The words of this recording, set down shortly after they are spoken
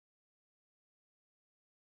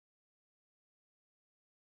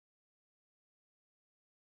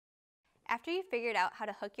After you've figured out how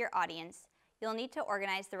to hook your audience, you'll need to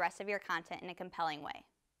organize the rest of your content in a compelling way.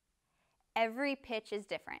 Every pitch is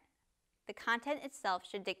different. The content itself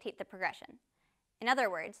should dictate the progression. In other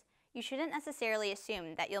words, you shouldn't necessarily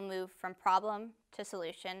assume that you'll move from problem to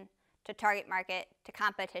solution to target market to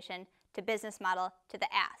competition to business model to the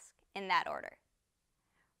ask in that order.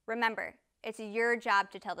 Remember, it's your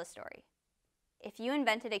job to tell the story. If you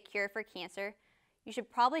invented a cure for cancer, you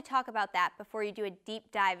should probably talk about that before you do a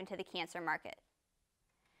deep dive into the cancer market.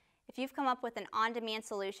 If you've come up with an on-demand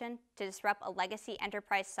solution to disrupt a legacy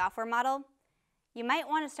enterprise software model, you might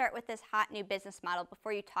want to start with this hot new business model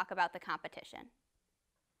before you talk about the competition.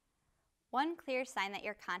 One clear sign that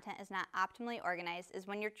your content is not optimally organized is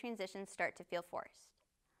when your transitions start to feel forced.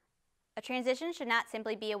 A transition should not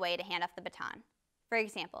simply be a way to hand off the baton. For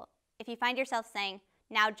example, if you find yourself saying,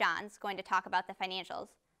 "Now John's going to talk about the financials,"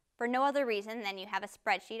 for no other reason than you have a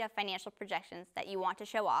spreadsheet of financial projections that you want to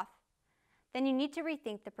show off, then you need to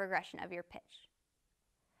rethink the progression of your pitch.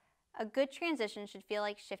 A good transition should feel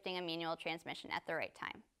like shifting a manual transmission at the right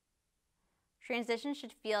time. Transitions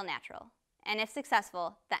should feel natural, and if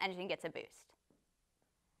successful, the engine gets a boost.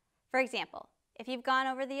 For example, if you've gone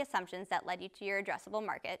over the assumptions that led you to your addressable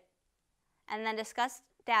market, and then discussed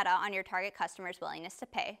data on your target customer's willingness to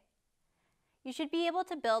pay, you should be able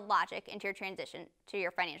to build logic into your transition to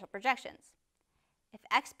your financial projections. If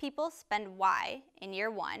X people spend Y in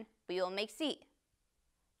year 1, we will make Z.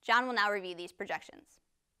 John will now review these projections.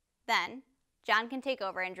 Then, John can take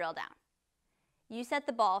over and drill down. You set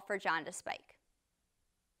the ball for John to spike.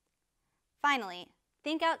 Finally,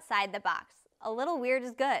 think outside the box. A little weird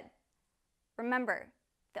is good. Remember,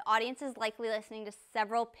 the audience is likely listening to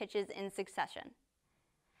several pitches in succession.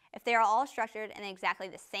 If they are all structured in exactly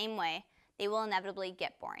the same way, they will inevitably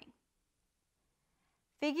get boring.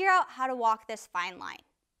 Figure out how to walk this fine line.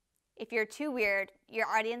 If you're too weird, your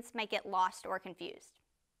audience might get lost or confused.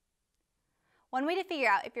 One way to figure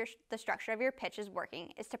out if the structure of your pitch is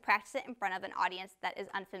working is to practice it in front of an audience that is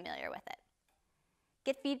unfamiliar with it.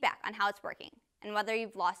 Get feedback on how it's working and whether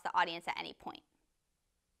you've lost the audience at any point.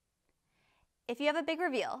 If you have a big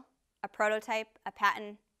reveal, a prototype, a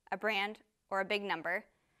patent, a brand, or a big number,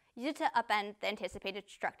 use it to upend the anticipated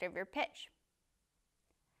structure of your pitch.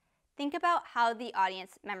 Think about how the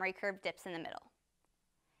audience memory curve dips in the middle.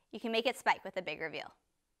 You can make it spike with a big reveal.